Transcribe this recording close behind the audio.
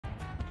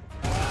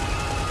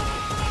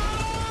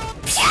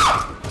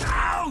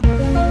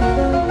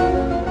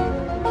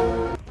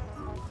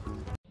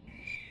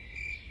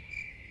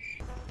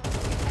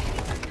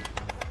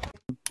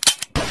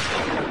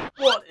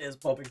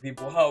popping,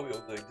 people? How are we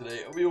all doing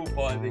today? Are we all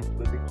vibing,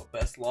 living our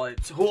best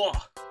lives?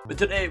 But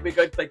today we're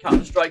going to play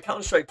Counter-Strike.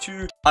 Counter-Strike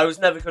 2. I was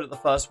never good at the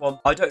first one.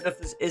 I don't know if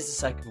this is the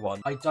second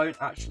one. I don't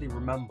actually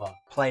remember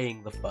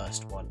playing the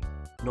first one.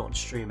 Not on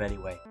stream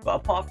anyway. But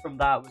apart from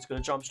that, we're just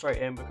going to jump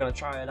straight in. We're going to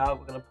try it out.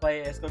 We're going to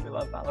play it. It's going to be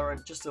like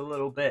Valorant just a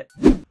little bit.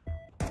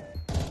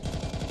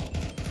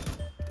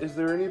 Is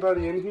there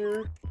anybody in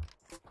here?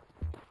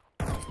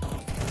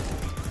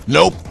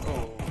 Nope.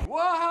 Oh,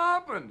 what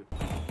happened?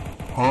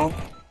 Huh?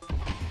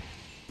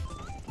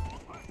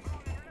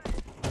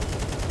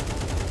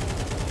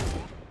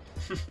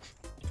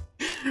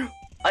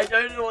 I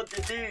don't know what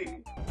to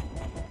do.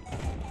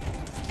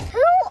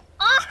 Who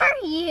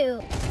are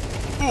you?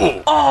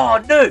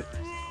 Oh no!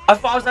 I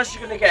thought I was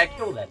actually gonna get a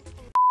kill then.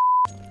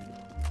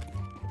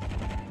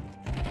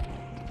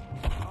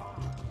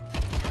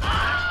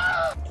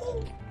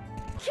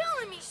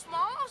 Killing me,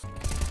 Smalls.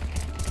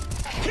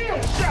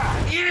 Kill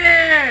shot!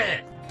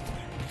 Yeah!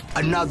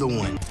 Another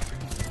one.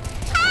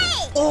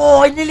 Hey!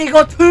 Oh, I nearly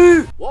got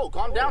two! Whoa,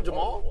 calm down,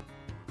 Jamal.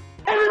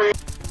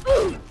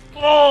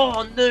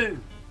 Oh no!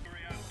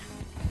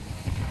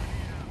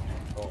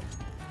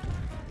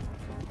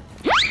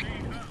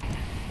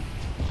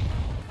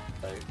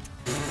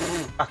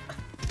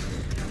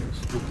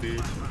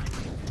 Stupid.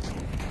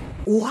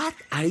 What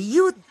are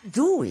you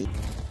doing?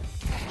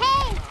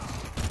 Hey!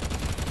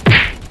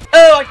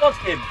 Oh, I got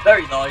him!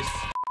 Very nice.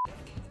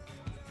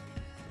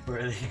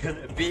 Really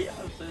gonna be?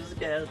 I'm so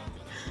scared.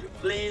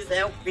 Please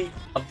help me.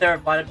 I'm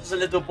terrified. I'm just a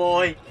little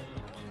boy.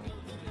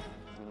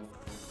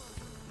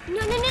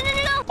 No.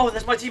 Oh,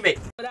 there's my teammate.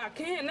 But I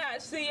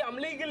cannot see. I'm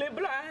legally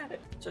blind.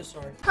 So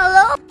sorry.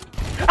 Hello?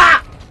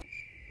 Ah!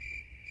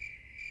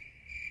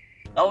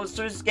 That was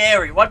so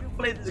scary. Why do people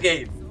play this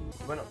game?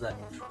 He went up there.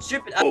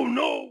 Stupid. Oh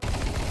no!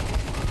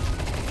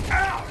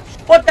 Ouch!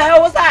 What the hell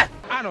was that?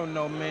 I don't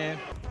know, man.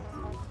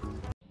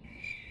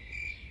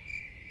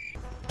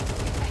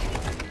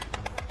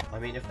 I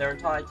mean, if their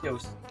entire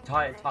team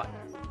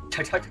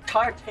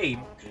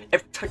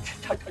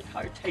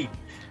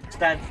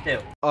stands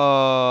still.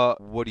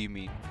 What do you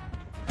mean?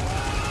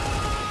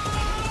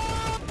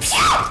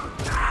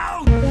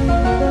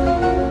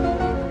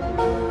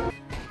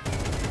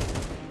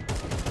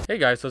 Hey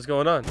guys, what's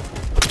going on?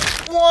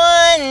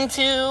 1,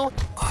 2.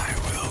 I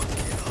will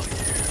kill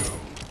you.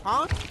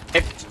 Huh?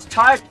 If the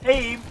entire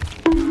team,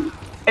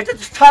 if the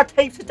entire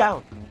team sit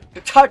down, the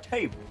entire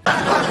team.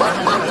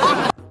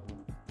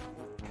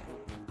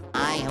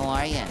 Hi, who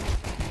are you?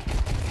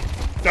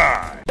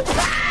 Die.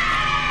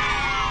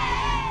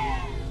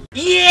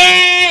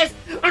 Yes!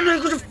 I'm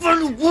not gonna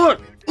find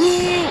one.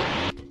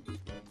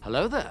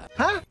 Hello there.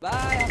 Bye.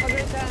 Have a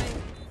great time.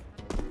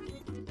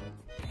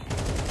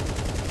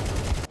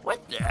 What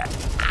the?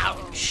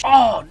 Ouch.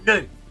 Oh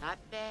no! Not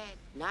bad,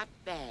 not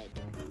bad.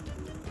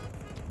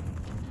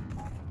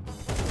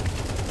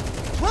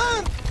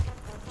 Run!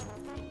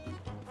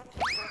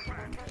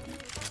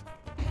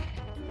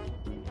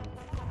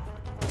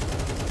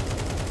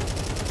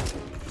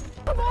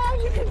 Come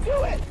on, you can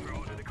do it.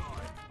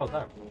 Oh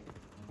damn!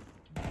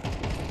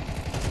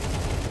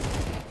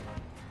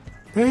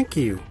 Thank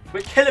you.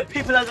 We're killing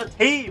people as a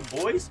team,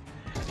 boys.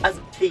 As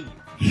a team.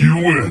 You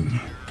win.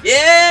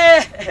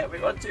 Yeah! We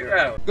got 2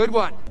 rounds. Good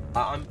one.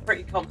 I'm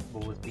pretty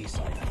comfortable with B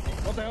side.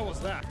 What the hell was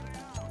that?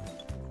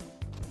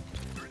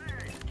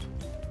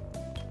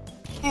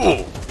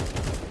 Oh.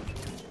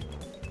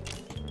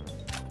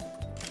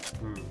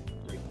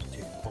 3,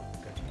 2, 1,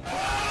 go.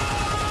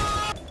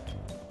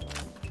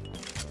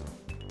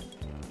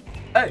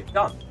 Oh,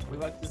 done. We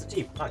worked as a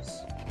team.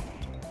 Nice.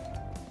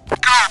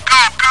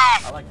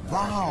 I like that.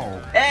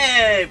 Wow.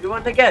 Hey, we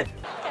won again.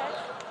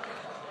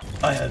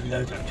 I have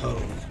loads of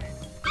toes.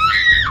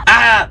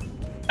 Ah!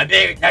 I'm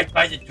being attacked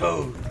by the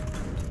toes.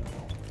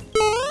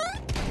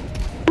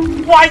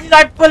 Why did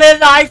I pull a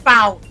knife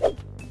out?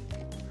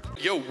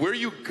 Yo, where are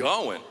you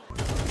going?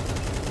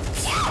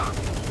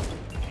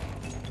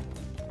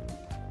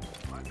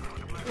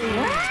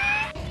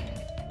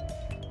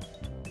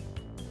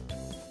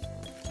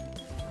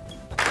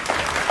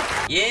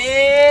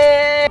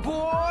 Yeah,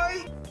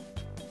 boy!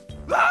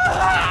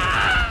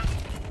 Ah!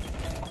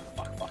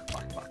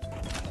 Fuck.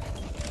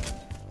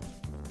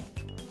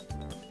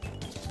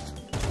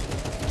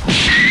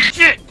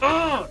 Shit!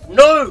 Oh,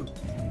 no!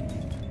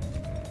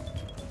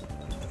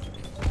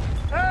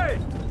 Hey!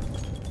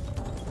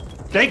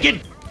 Take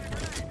it.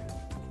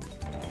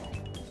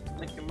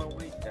 Making my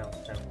way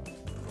downtown.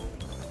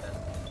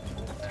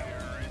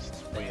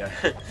 There you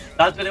go.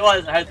 That's what it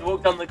was. I had to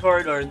walk down the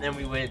corridor and then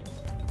we went.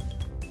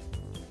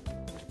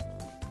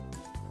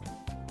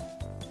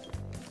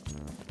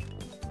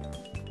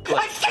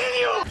 I kill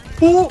you.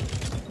 Ooh.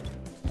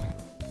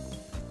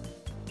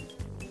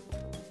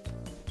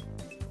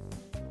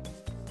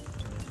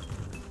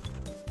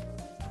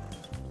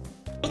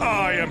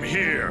 I am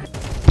here.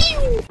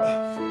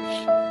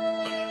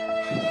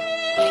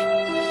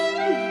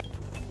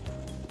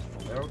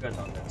 They're all going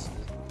down this.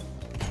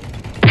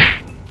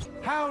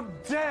 How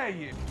dare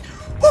you?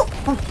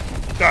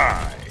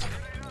 Die.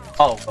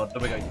 Oh god,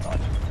 there we go, you died.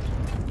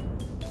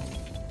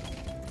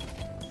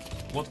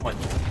 What am I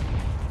doing?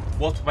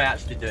 What am I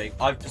actually doing?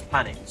 I've just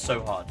panicked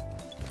so hard.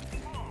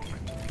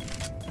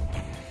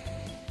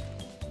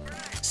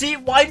 See,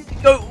 why did you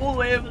go all the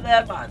way over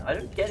there, man? I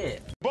don't get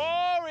it.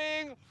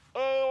 Boring.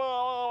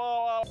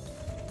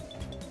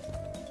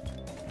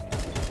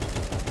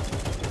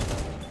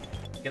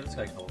 Get this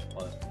guy cold.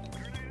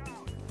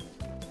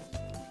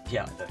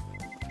 Yeah, I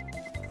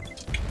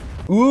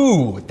know.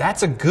 Ooh,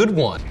 that's a good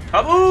one.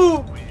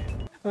 Kaboom!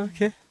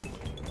 Okay.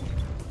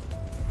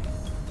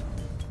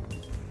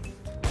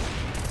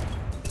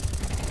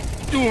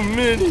 Too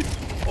many.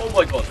 Oh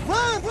my god.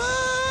 Run,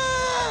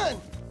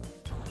 run.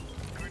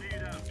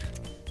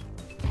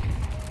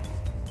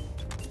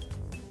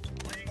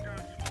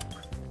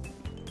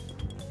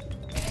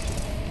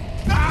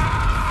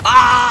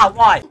 Ah,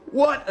 why?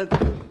 What an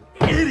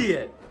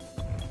idiot.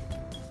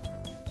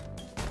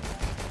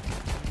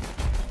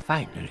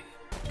 Finally.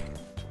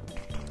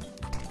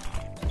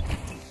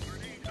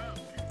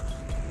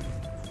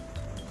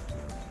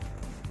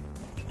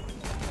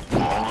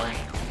 Oh,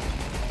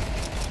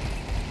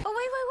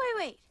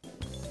 wait.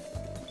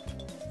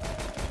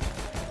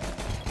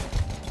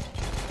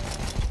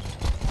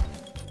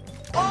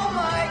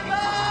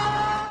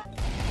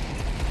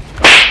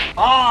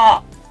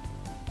 Ah!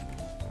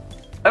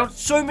 I got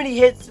so many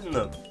hits in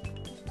them.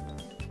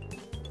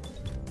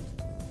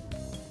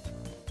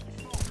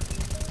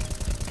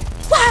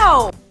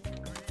 Wow!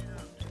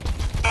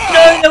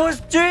 No, there was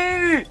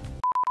two!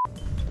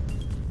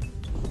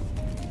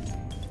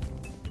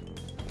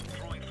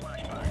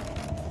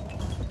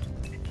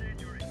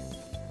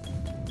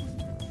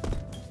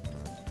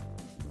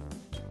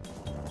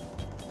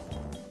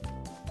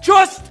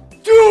 Just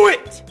do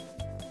it!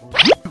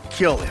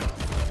 Kill him.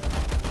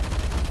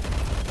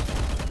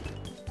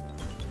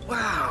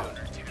 Wow.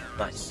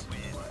 Nice.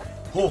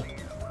 Oh.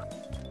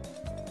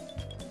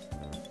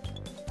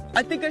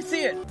 I think I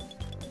see it.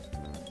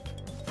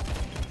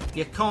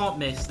 You can't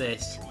miss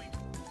this.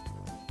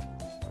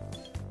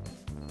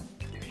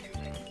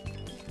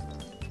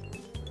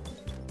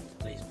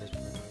 Please.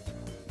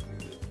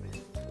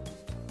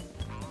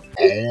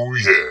 Oh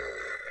yeah.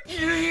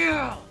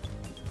 Yeah!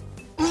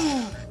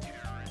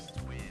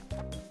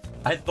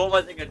 I thought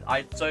I think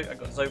I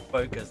got so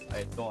focused.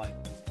 I thought I.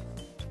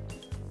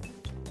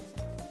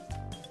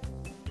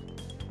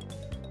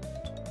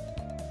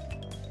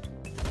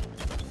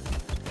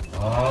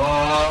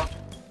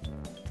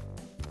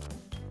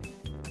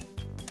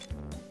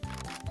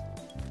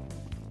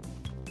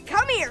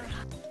 Come here!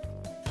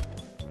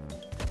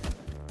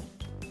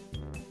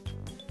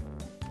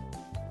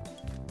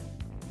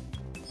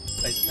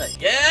 Isn't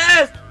that?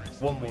 Yes!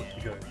 One more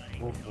to go.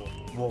 One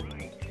more.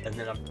 And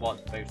then I'm one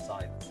both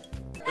sides.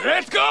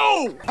 Let's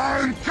go.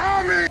 I'm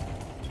coming!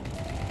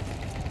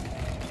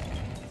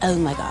 Oh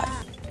my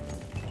god.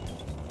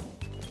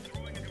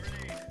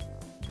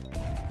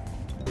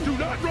 Do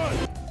not run!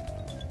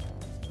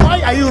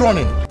 Why are you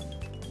running?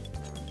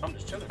 I'm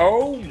just chilling.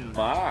 Oh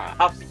my.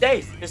 Happy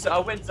days. Because I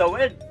win, so I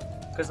win.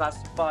 Because I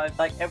survived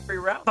like every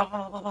round. But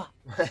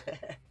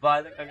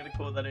I think I'm going to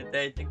call that a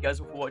day. Thank you guys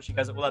all for watching. You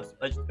guys all have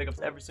legends. Big ups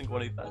to every single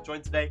one of you that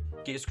joined today.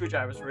 Get your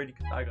screwdrivers ready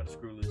because I got a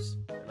screw loose.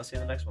 And I'll see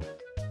you in the next one.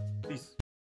 Peace.